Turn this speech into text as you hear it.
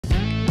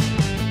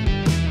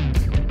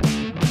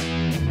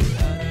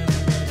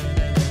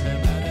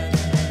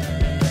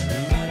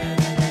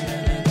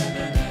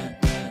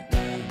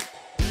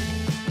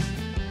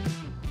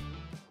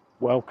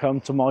Welcome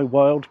to my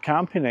wild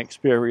camping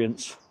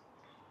experience.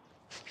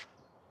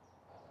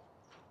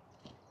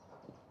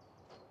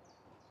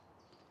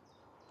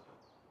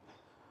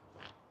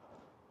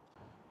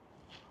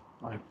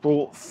 I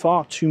brought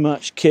far too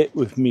much kit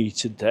with me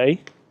today.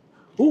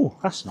 Oh,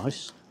 that's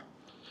nice.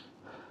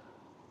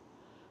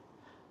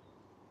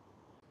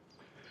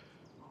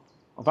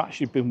 I've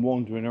actually been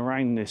wandering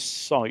around this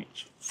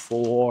site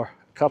for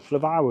a couple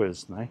of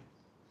hours now.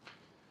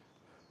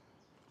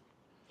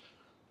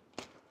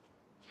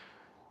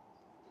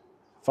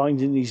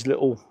 Finding these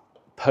little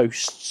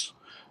posts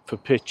for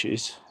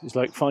pitches is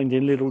like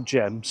finding little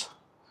gems,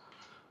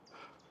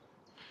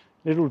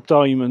 little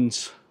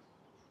diamonds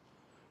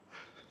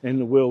in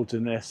the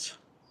wilderness.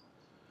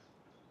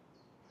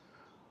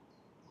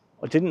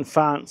 I didn't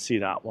fancy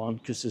that one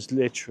because there's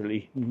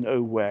literally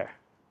nowhere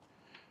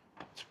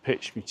to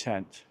pitch my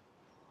tent.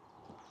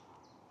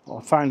 I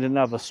found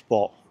another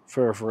spot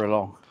further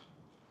along.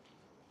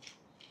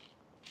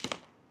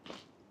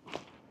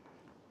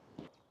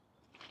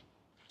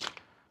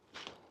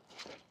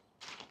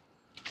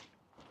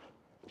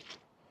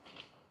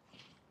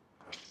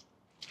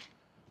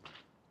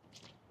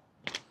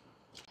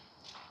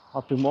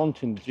 I've been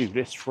wanting to do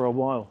this for a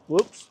while.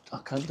 Whoops,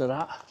 duck under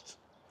that.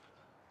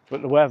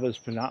 But the weather's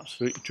been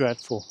absolutely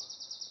dreadful.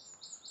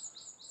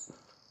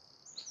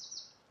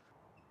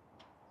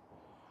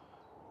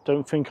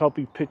 Don't think I'll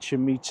be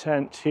pitching me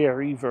tent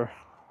here either.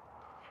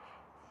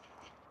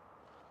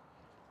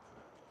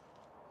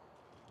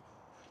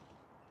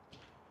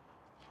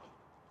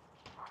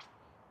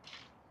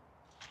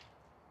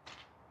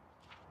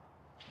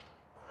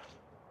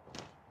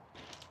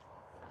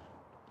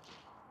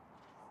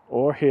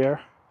 Or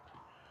here.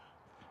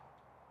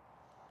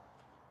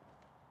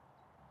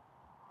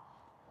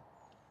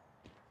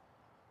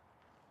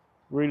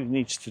 Really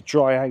needs to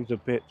dry out a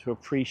bit to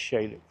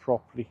appreciate it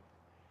properly.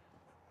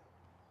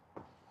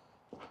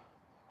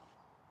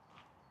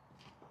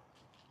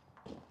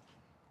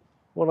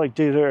 What I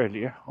did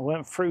earlier, I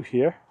went through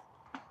here.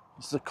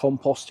 This is a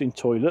composting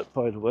toilet,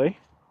 by the way.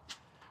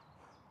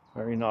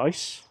 Very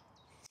nice.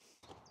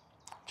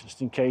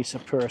 Just in case a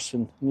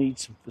person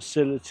needs some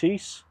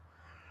facilities.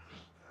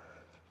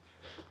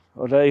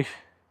 Although,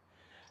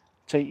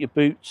 take your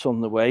boots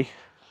on the way.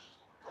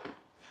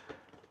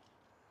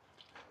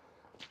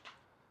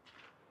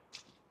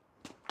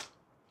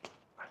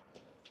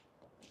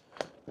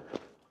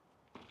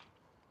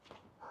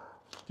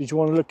 Did you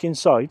want to look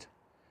inside?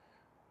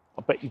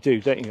 I bet you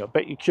do, don't you? I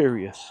bet you're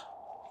curious.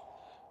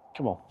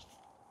 Come on.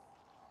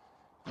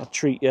 I'll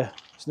treat you.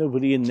 There's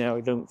nobody in there,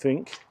 I don't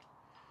think.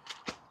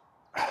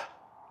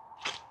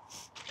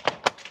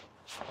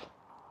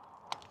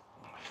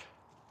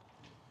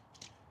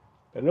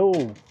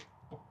 Hello.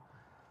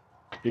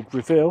 Big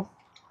reveal.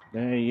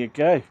 There you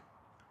go.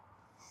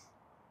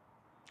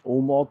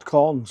 All mod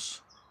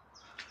cons.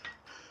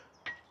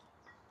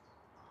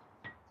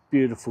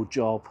 Beautiful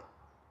job.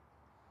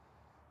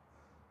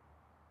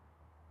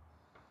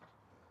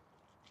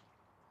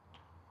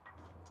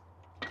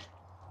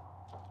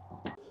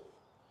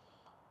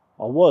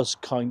 I was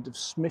kind of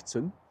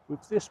smitten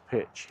with this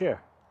pitch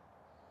here.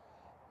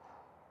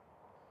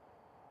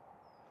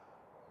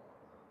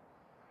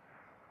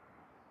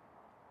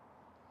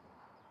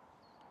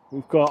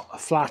 We've got a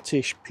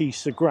flattish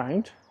piece of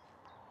ground.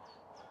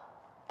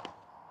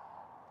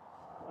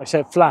 I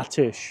said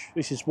flattish.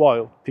 This is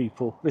wild,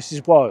 people. This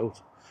is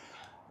wild.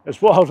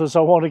 As wild as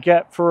I want to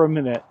get for a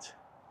minute.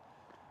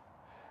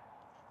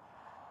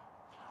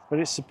 But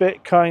it's a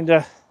bit kind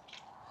of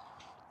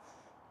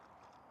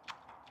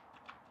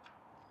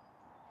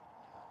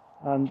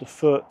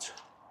underfoot.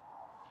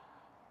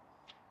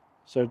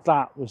 So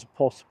that was a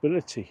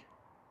possibility.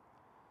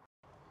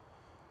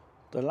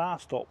 The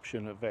last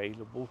option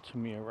available to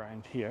me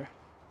around here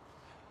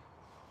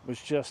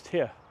was just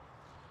here.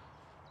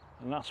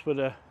 And that's where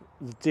the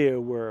deer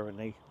were, and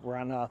they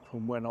ran up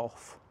and went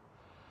off.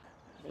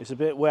 It's a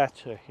bit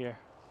wetter here.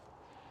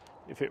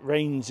 If it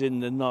rains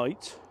in the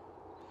night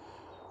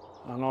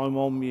and I'm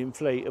on the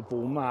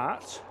inflatable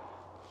mat,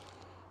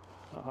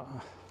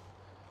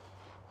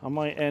 I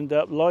might end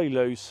up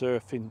lilo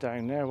surfing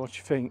down there. What do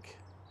you think?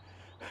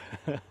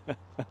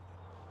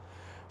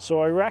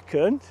 So I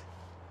reckon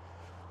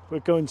we're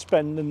going to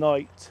spend the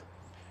night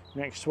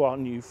next to our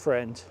new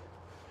friend,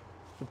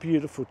 the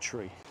beautiful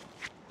tree.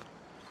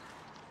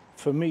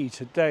 For me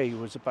today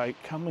was about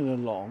coming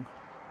along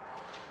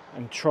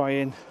and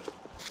trying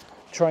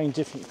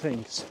different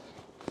things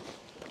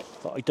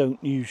that I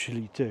don't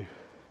usually do.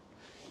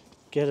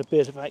 Get a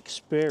bit of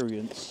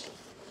experience,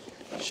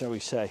 shall we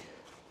say.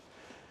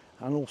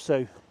 And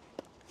also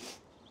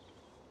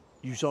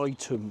use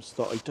items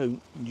that I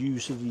don't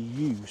usually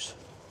use,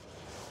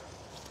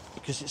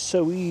 because it's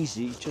so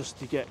easy just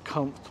to get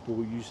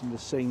comfortable using the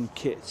same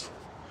kit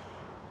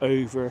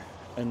over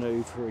and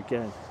over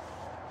again.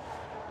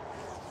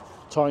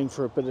 Time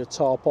for a bit of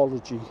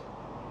topology.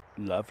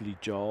 Lovely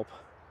job.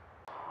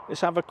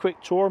 Let's have a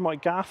quick tour of my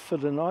gaff for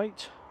the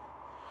night.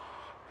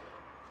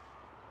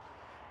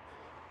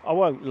 I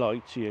won't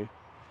lie to you,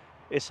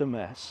 it's a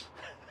mess.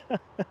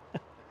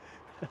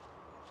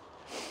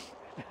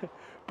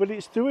 But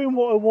it's doing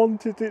what I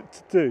wanted it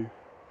to do.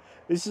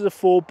 This is a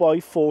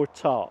 4x4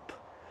 tarp.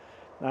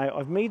 Now,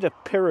 I've made a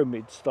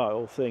pyramid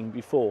style thing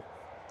before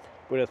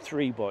with a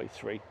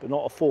 3x3, but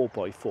not a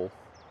 4x4.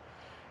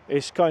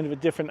 It's kind of a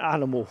different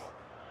animal.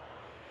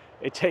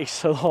 It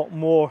takes a lot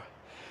more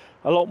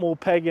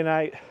pegging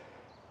out,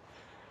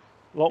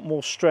 a lot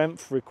more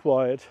strength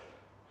required,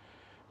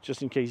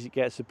 just in case it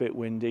gets a bit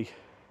windy.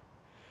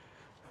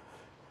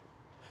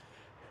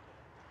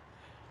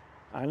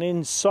 And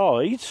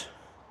inside,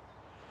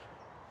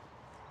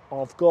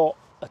 I've got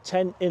a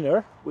tent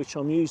inner, which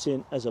I'm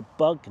using as a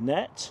bug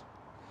net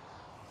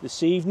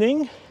this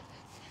evening.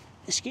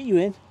 Let's get you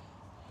in.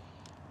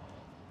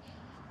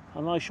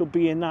 And I shall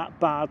be in that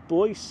bad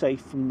boy,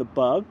 safe from the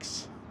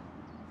bugs.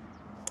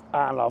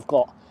 And I've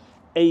got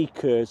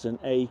acres and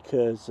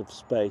acres of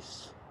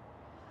space.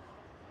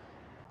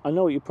 I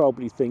know what you're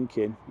probably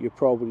thinking. You're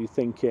probably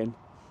thinking,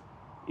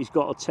 he's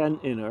got a tent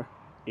inner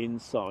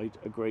inside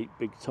a great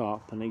big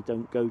tarp and they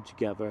don't go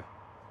together.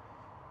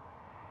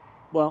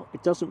 Well,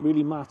 it doesn't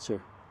really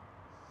matter,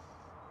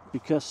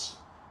 because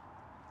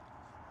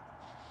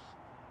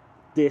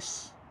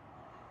this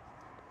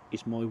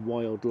is my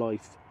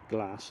wildlife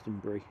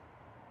Glastonbury.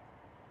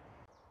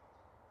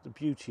 The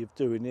beauty of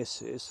doing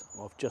this is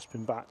I've just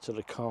been back to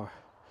the car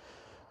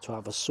to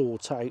have a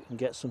sort out and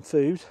get some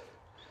food.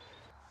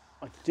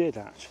 I did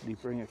actually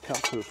bring a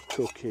couple of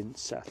cooking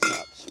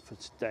setups for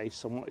today,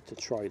 so I wanted to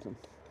try them.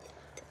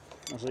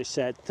 As I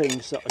said,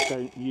 things that I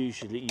don't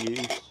usually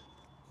use,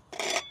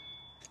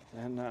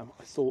 and I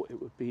thought it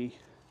would be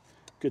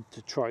good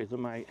to try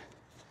them out.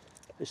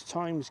 As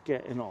time's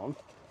getting on,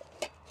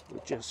 we're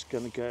just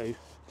going to go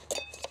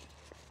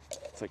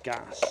for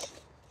gas.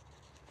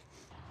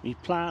 My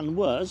plan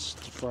was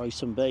to fry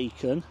some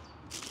bacon,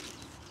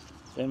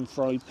 then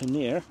fry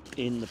paneer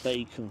in the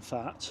bacon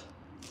fat,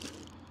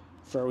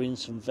 throw in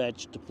some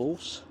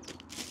vegetables,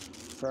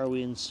 throw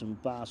in some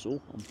basil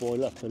and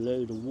boil up a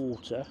load of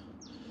water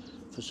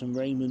for some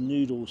ramen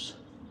noodles.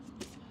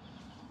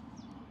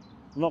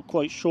 I'm not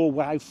quite sure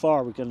how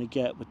far we're going to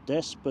get with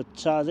this, but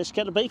let's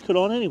get the bacon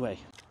on anyway.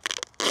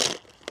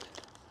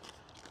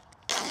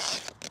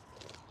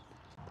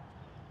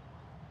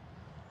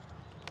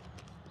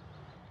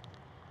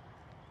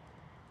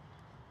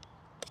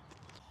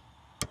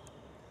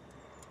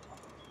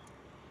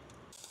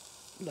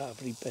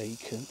 Lovely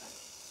bacon.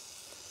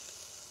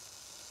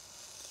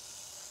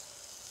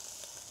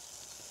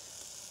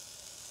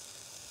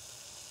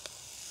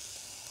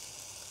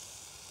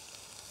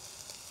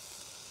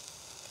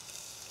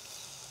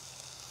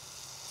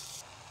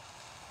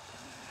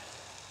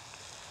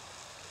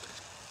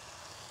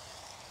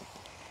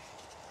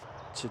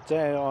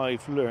 Today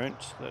I've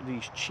learnt that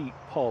these cheap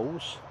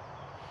poles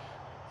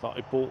that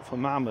I bought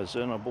from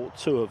Amazon, I bought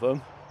 2 of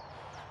them,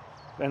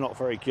 they're not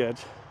very good.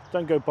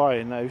 Don't go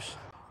buying those.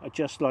 I'd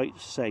just like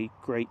to say,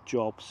 great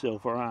job,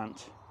 Silver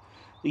Ant.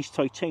 These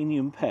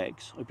titanium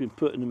pegs, I've been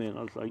putting them in,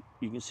 I was like,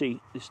 you can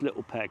see this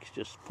little peg's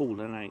just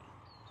falling out.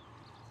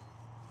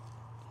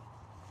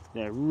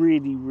 They're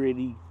really,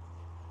 really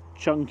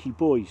chunky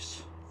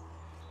boys.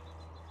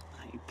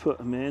 You put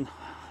them in.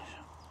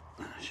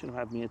 I should have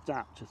had my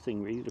adapter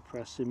thing really to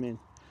press them in,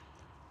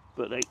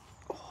 but they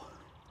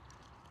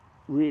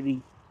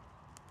really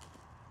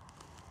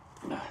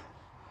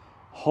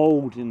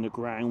hold in the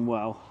ground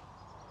well.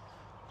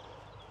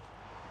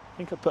 I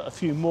think I put a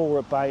few more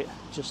about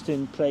just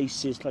in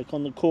places like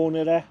on the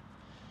corner there.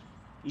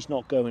 He's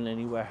not going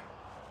anywhere.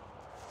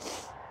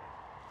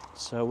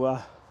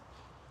 So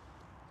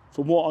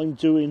from what I'm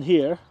doing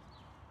here,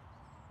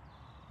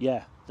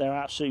 yeah, they're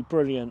absolutely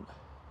brilliant.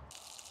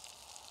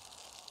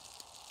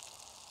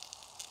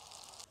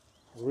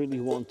 I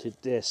really wanted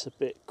this a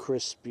bit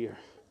crispier.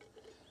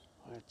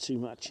 I had too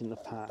much in the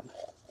pan.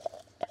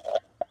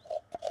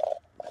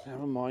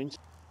 Never mind.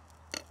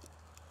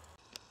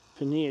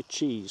 Paneer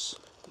cheese.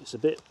 It's a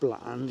bit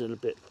bland and a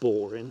bit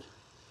boring.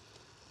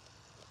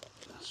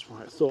 That's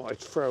why I thought I'd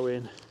throw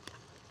in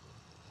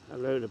a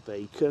load of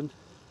bacon.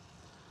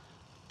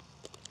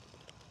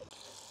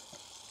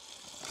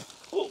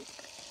 Oh,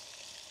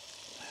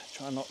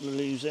 try not to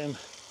lose him.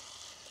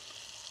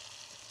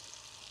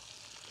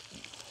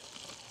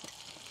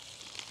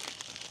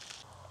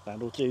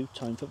 That'll do,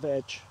 time for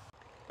veg.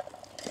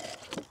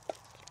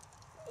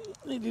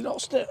 Nearly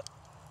lost it.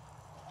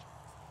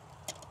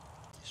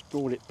 It's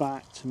brought it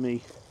back to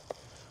me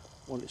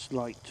what it's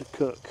like to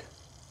cook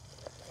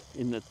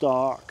in the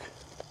dark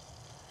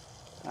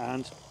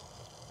and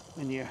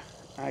when you're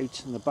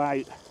out and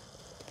about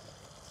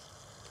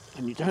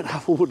and you don't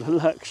have all the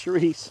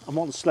luxuries. I'm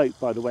on the slope,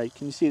 by the way,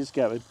 can you see this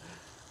going?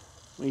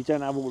 When you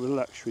don't have all the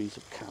luxuries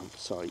of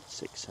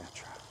campsites,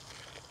 etc.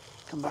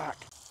 Come back.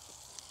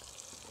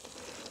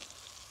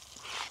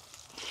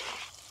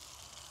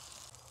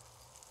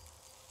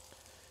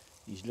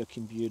 He's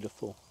looking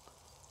beautiful.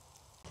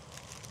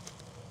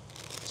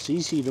 It's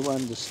easy to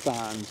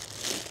understand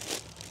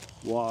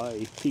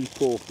why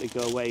people, they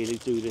go away, they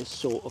do this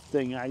sort of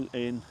thing out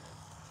in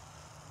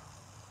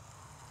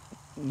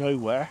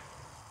nowhere.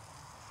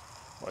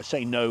 Well, I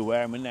say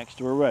nowhere, I'm next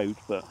to a road,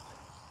 but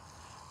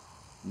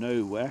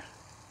nowhere.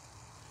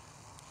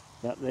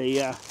 That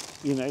they,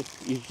 you know,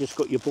 you've just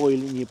got your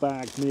boiling your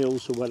bag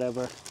meals or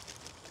whatever.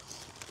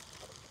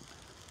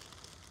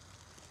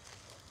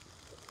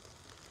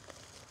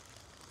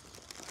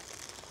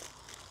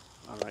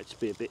 I like to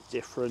be a bit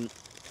different.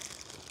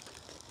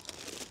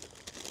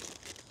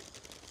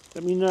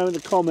 Let me know in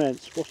the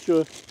comments what's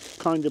your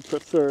kind of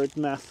preferred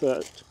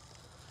method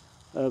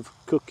of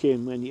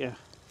cooking when you're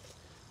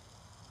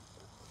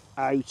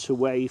out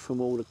away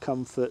from all the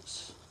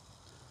comforts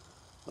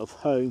of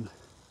home.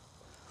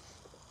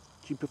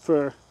 Do you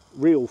prefer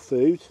real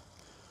food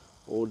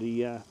or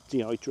the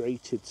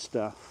dehydrated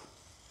stuff?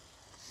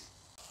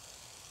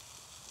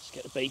 Let's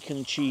get the bacon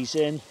and cheese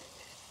in.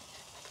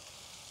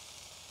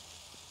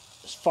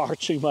 It's far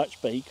too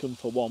much bacon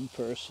for one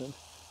person.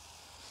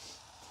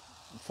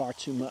 And far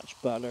too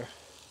much butter.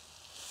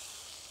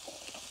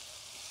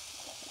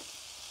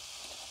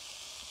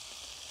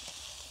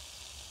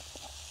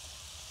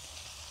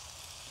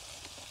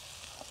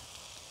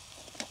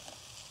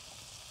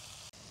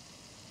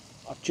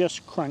 I've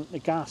just cranked the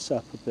gas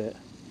up a bit.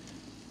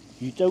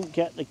 You don't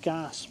get the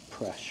gas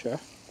pressure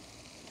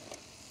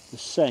the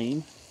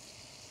same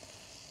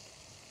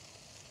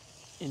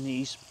in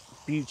these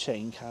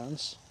butane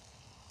cans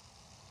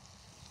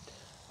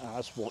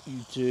as what you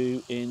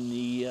do in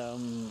the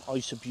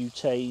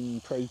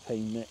isobutane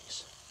propane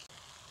mix.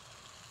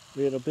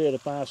 Little bit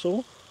of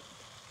basil.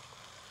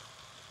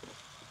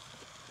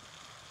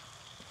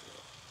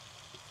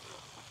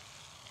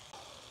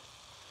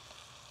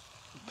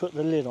 Put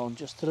the lid on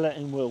just to let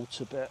him wilt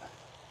a bit.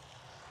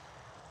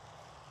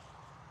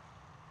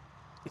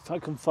 If I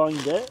can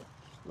find it.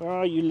 Where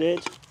are you,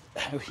 lid?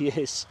 There he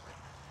is.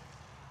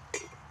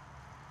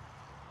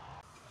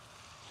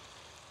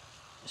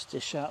 Let's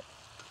dish up.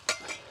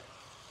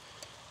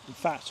 In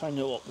fact, I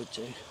know what we'll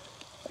do.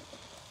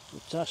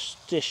 We'll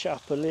just dish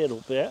up a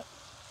little bit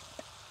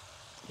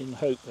in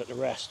hope that the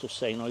rest will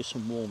stay nice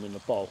and warm in the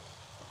bowl.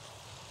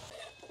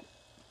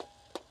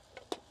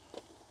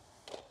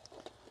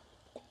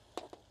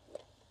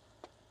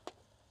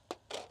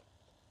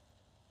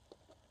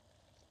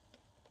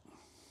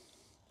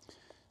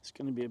 It's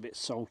going to be a bit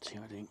salty,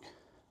 I think,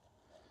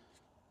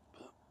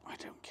 but I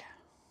don't care.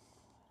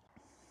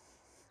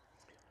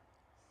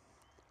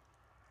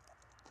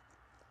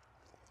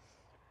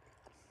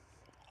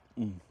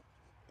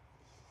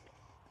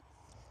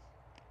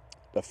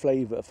 The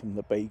flavour from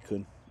the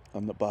bacon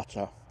and the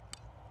butter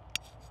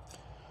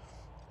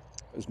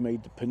has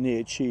made the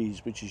paneer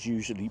cheese, which is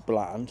usually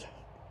bland,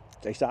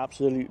 taste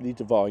absolutely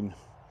divine.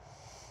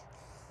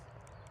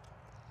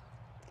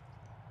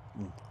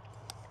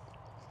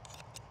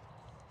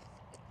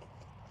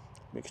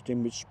 Mixed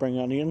in with spring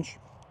onions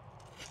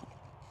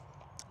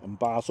and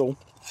basil.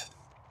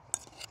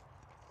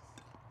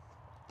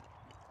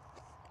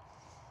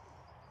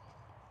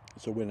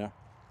 It's a winner.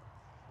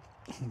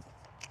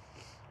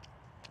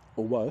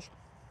 Or was.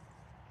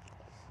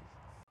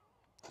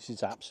 This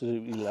is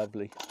absolutely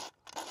lovely.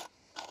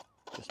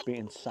 Just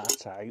being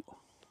sat out,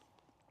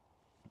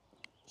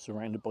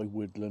 surrounded by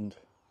woodland,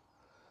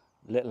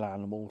 little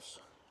animals.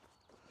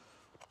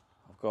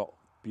 I've got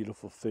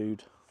beautiful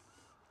food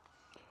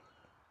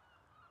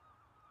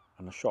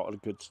and a shot of the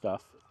good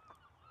stuff.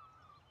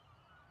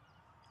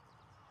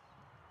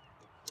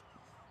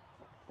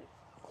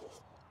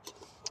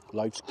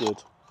 Life's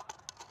good.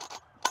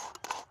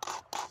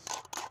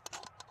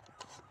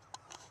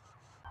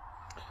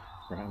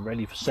 Right, I'm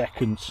ready for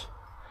seconds.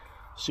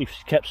 See if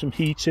she's kept some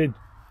heat in.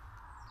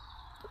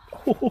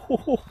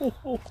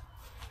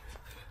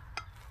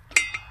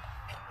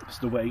 That's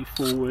the way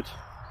forward.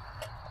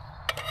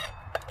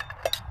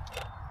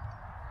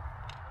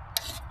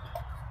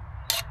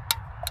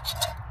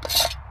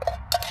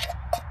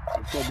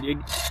 I've probably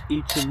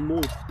eaten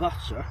more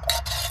butter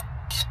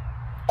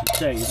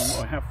today than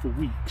what I have for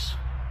weeks.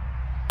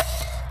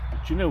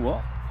 But you know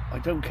what? I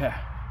don't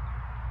care.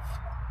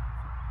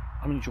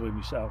 I'm enjoying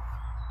myself.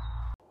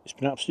 It's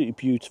been absolutely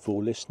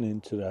beautiful listening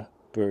to the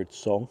bird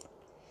song.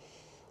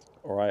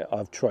 Alright,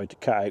 I've tried to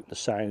cut out the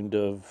sound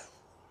of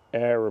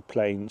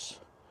aeroplanes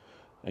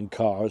and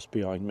cars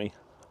behind me.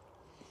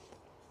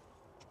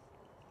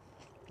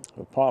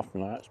 Apart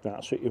from that, it's been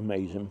absolutely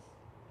amazing.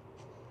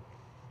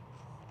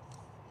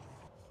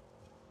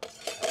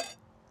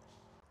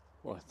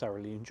 Well, I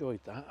thoroughly enjoyed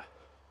that.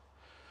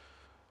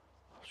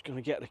 I was going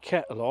to get the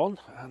kettle on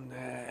and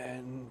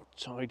then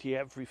tidy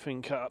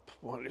everything up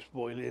while it's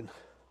boiling.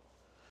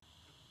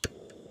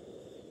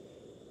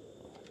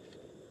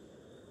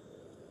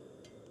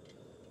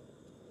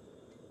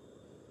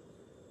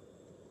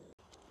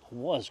 I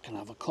was going to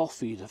have a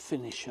coffee to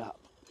finish up,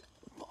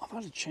 but I've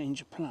had a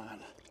change of plan.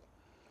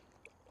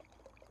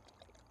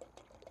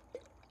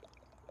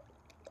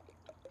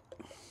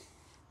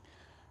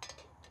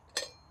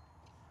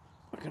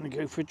 We're going to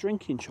go for a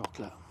drinking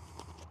chocolate.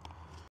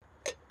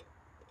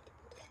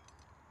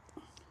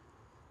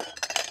 I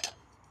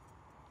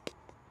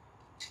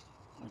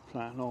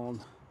plan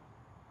on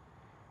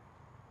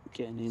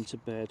getting into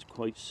bed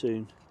quite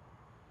soon.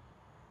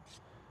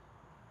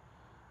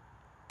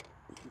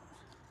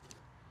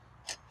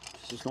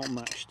 there's not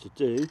much to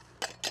do.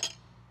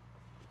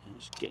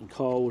 It's getting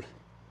cold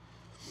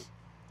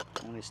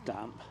and it's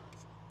damp.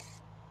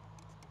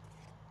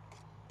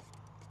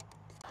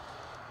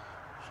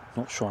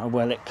 Not sure how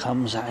well it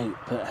comes out,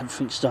 but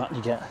everything's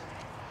starting to get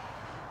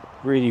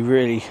really,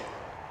 really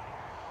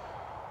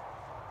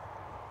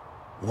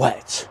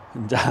wet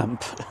and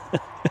damp.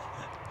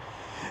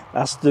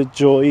 That's the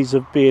joys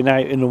of being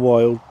out in the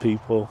wild,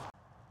 people.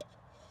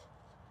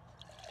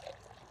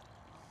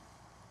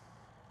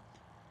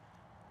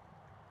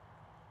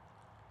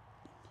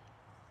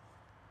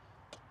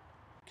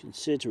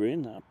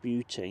 Considering that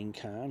butane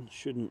can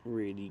shouldn't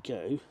really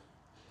go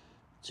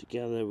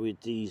together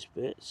with these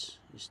bits,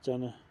 it's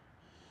done a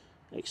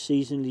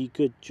exceedingly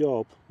good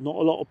job. Not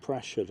a lot of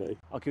pressure though.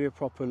 I'll give you a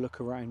proper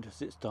look around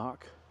as it's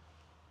dark.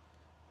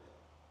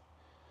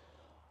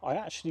 I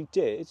actually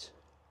did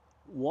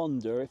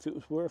wonder if it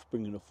was worth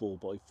bringing a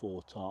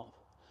 4x4 top,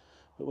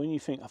 but when you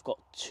think I've got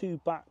 2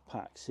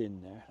 backpacks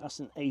in there, that's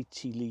an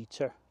 80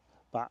 litre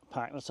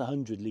backpack, that's a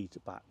 100 litre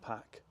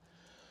backpack,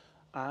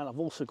 and I've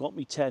also got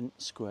my tent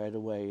squared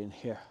away in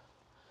here.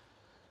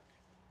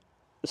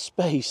 The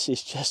space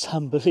is just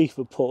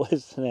unbelievable,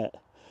 isn't it?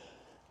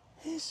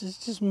 This is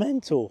just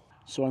mental.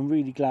 So I'm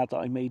really glad that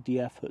I made the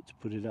effort to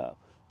put it up.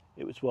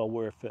 It was well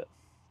worth it.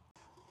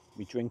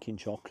 My drinking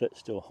chocolate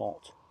still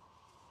hot.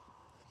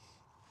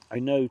 I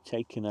know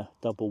taking a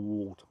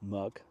double-walled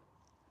mug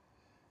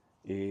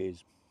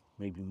is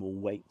maybe more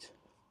weight.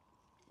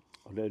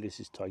 Although this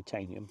is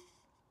titanium,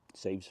 it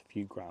saves a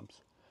few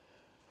grams.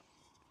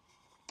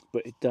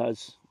 But it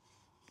does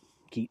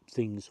keep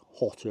things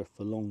hotter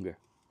for longer.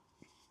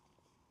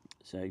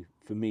 So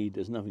for me,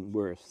 there's nothing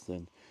worse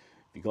than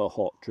if you got a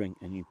hot drink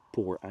and you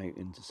pour it out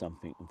into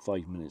something and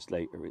 5 minutes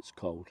later it's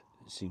cold.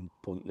 It seemed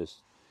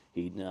pointless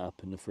heating it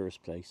up in the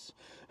first place.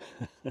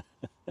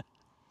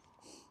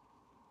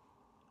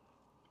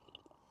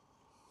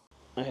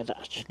 I had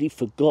actually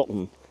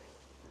forgotten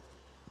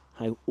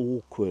how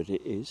awkward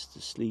it is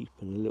to sleep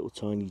in a little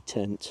tiny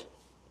tent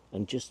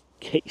and just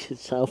get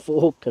yourself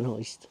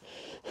organised.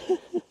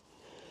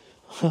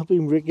 I've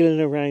been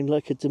wriggling around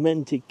like a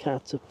demented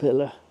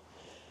caterpillar.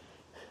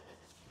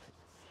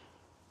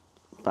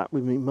 Back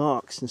with me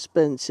Marks and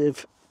Spencer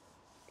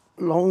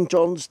long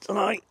johns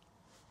tonight.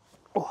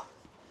 Oh.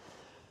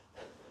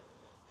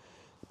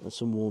 And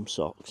some warm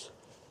socks.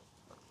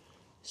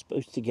 It's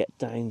supposed to get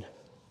down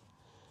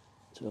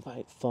to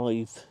about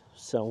 5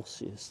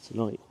 Celsius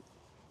tonight.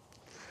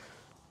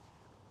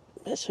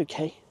 That's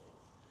okay.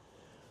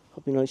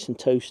 I'll be nice and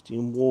toasty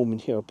and warm in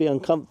here. I'll be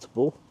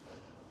uncomfortable.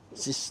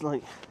 It's just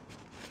like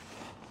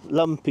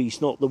lumpy's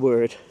not the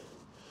word.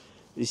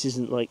 This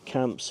isn't like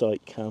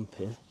campsite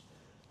camping.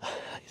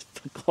 I've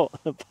forgotten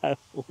about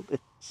all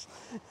this.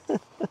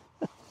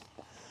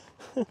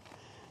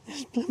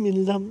 There's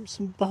blooming lumps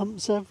and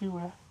bumps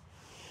everywhere.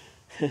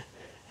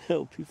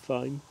 It'll be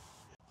fine.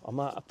 I'm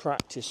out of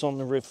practice on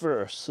the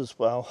reverse as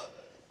well.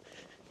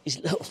 These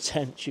little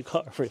tents you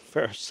got to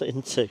reverse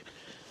into.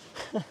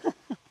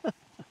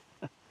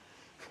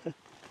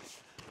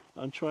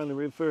 I'm trying to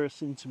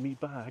reverse into me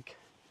bag.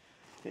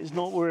 It's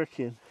not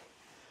working.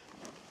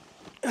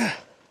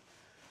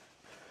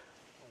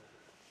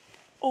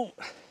 Oh,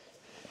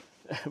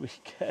 there we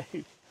go.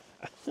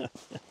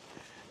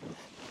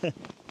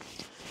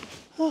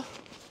 Oh,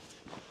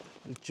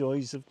 the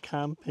joys of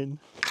camping.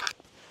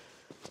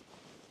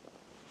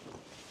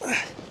 I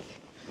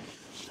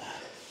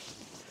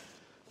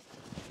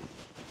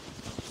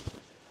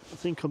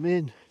think I'm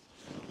in.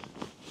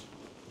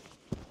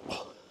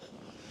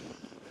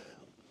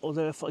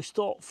 Although if I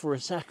stop for a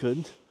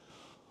second,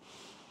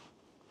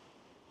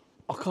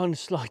 I'll kind of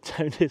slide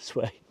down this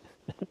way.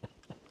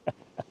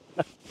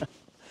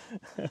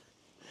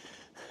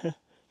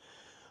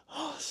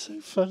 Oh, so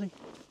funny.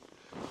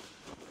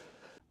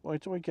 Why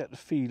do I get the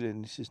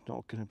feeling this is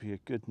not going to be a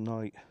good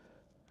night?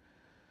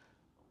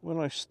 When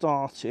I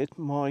started,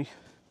 my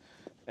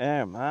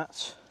air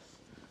mat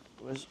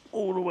was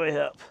all the way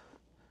up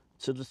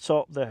to the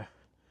top there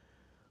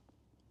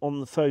on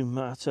the foam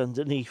mat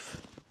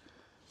underneath.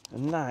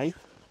 And now,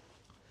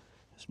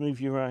 let's move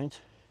you around.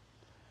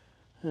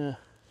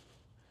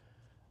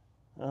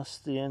 That's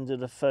the end of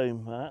the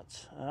foam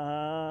mat,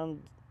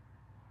 and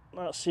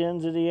that's the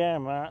end of the air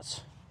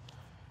mat.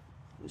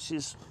 This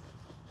is,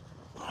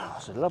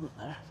 oh, there's a lump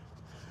there.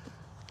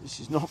 This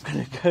is not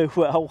going to go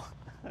well.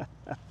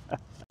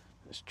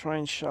 Let's try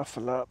and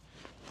shuffle up.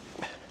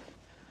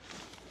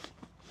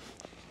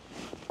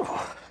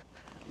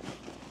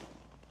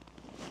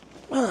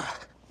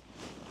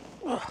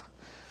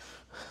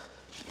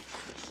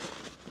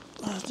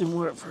 That didn't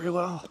work very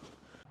well.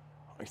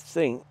 I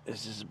think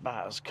this is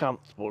about as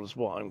comfortable as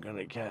what I'm going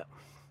to get,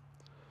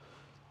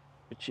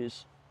 which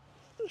is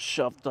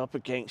shoved up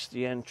against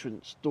the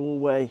entrance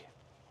doorway.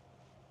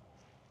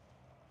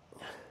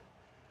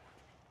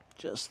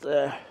 Just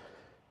there.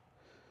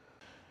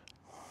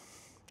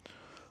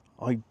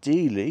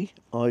 Ideally,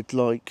 I'd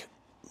like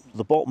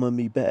the bottom of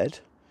my bed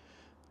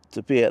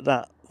to be at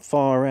that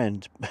far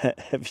end, but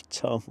every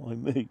time I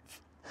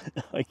move,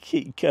 I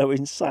keep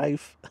going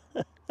south.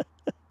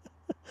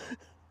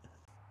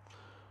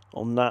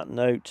 On that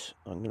note,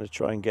 I'm going to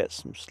try and get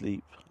some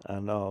sleep,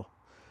 and I'll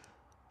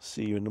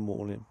see you in the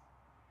morning.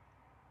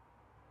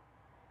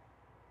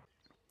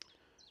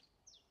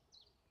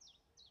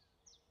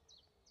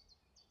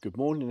 Good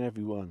morning,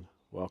 everyone.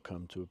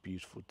 Welcome to a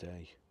beautiful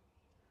day.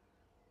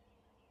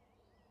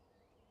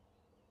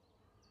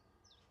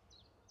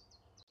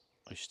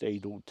 I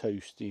stayed all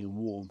toasty and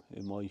warm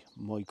in my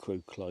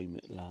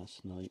microclimate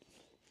last night,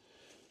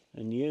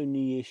 and the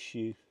only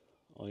issue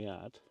I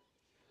had,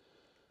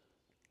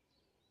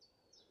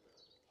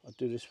 I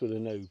do this with a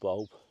no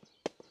bulb,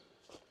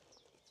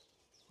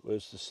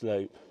 was the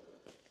slope.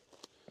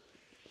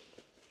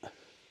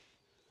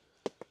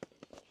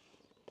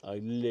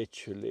 I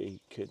literally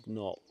could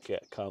not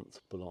get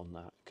comfortable on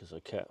that because I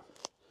kept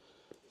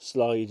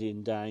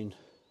sliding down,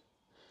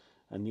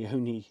 and the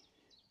only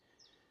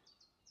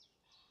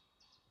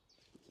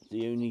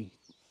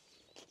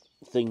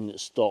thing that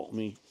stopped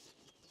me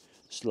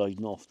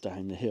sliding off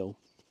down the hill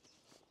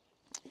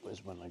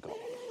was when I got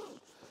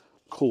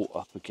caught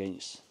up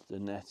against the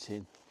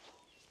netting,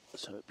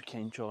 so it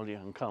became jolly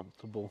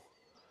uncomfortable.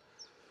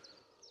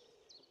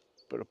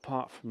 But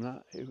apart from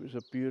that, it was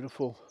a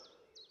beautiful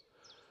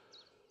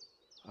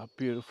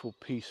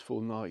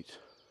peaceful night.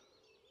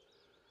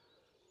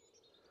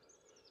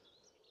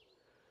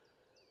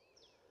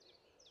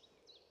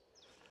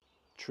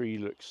 Tree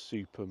looks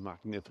super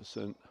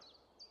magnificent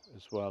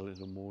as well in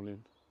the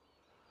morning.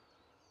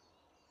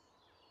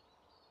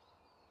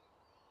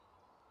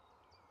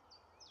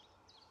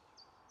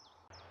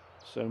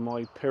 So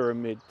my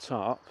pyramid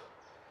top,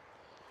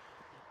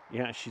 he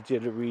actually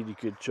did a really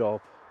good job.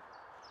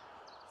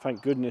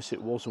 Thank goodness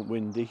it wasn't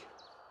windy,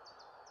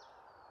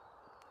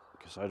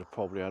 because I'd have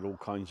probably had all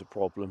kinds of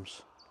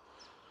problems.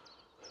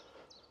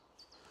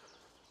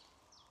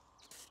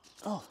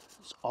 Oh,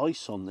 there's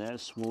ice on there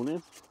this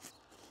morning.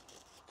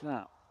 Look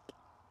at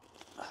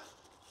that.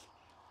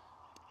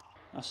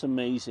 That's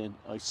amazing.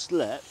 I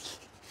slept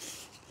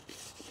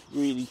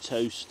really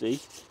toasty,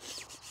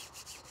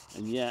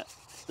 and yet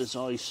there's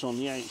ice on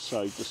the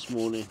outside this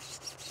morning.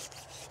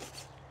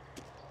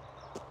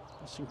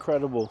 That's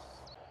incredible.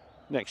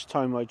 Next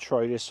time I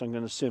try this, I'm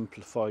going to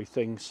simplify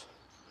things.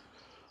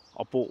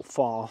 I bought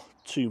far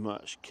too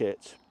much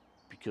kit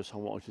because I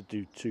wanted to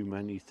do too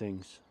many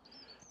things.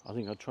 I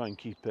think I'll try and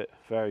keep it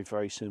very,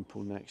 very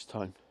simple next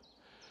time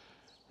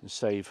and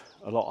save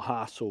a lot of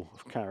hassle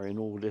of carrying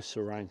all this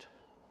around.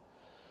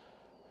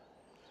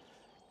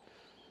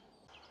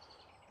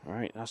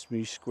 Right, that's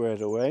me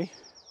squared away.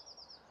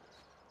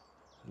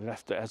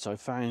 Left it as I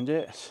found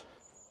it.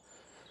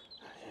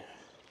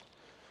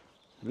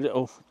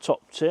 Little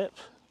top tip,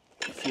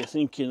 if you're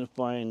thinking of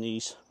buying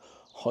these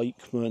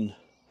Hikeman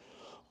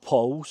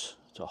poles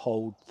to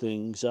hold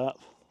things up,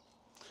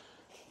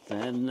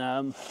 then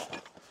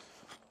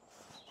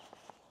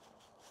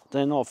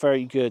they're not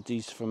very good.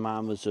 These are from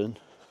Amazon.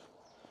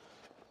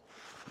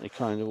 They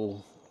kind of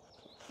all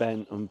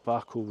bent and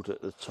buckled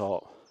at the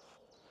top.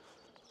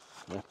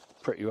 They're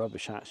pretty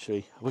rubbish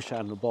actually. I wish I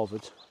hadn't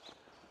bothered.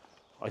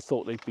 I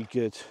thought they'd be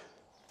good.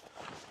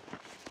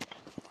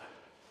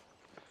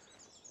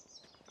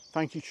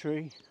 Thank you,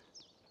 tree.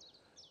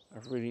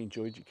 I've really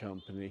enjoyed your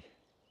company.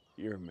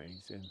 You're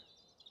amazing.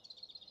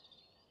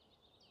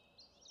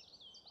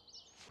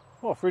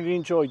 Well, I've really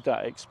enjoyed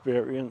that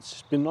experience.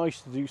 It's been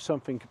nice to do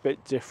something a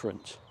bit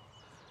different.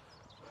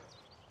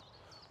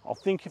 I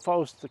think if I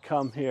was to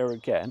come here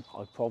again,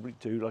 I'd probably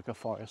do like a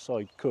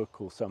fireside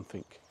cook or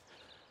something.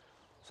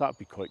 So that'd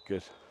be quite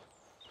good.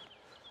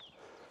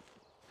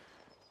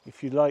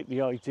 If you like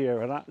the idea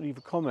of that, leave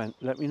a comment,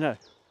 let me know.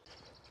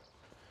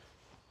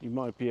 You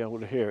might be able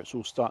to hear it's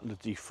all starting to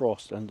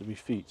defrost under my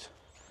feet.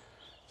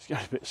 It's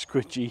getting a bit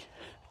squidgy.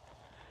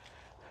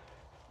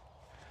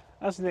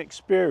 As an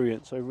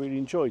experience, I really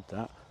enjoyed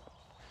that.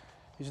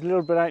 It's a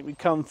little bit out of my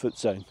comfort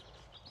zone.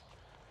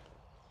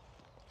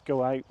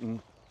 Go out and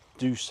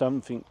do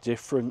something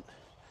different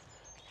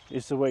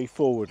is the way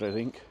forward, I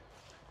think.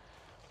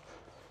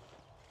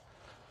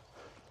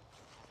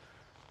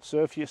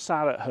 So if you're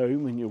sat at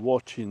home and you're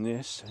watching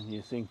this and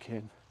you're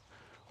thinking,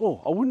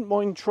 oh, I wouldn't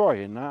mind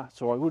trying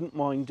that, or I wouldn't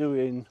mind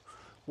doing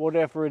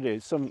whatever it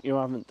is, something you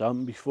haven't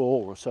done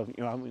before or something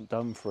you haven't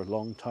done for a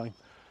long time,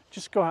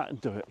 just go out and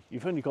do it.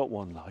 You've only got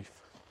one life.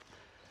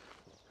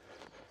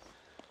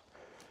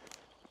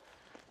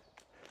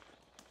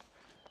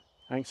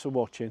 Thanks for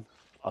watching.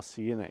 I'll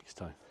see you next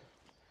time.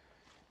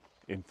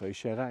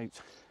 InfoZhed out.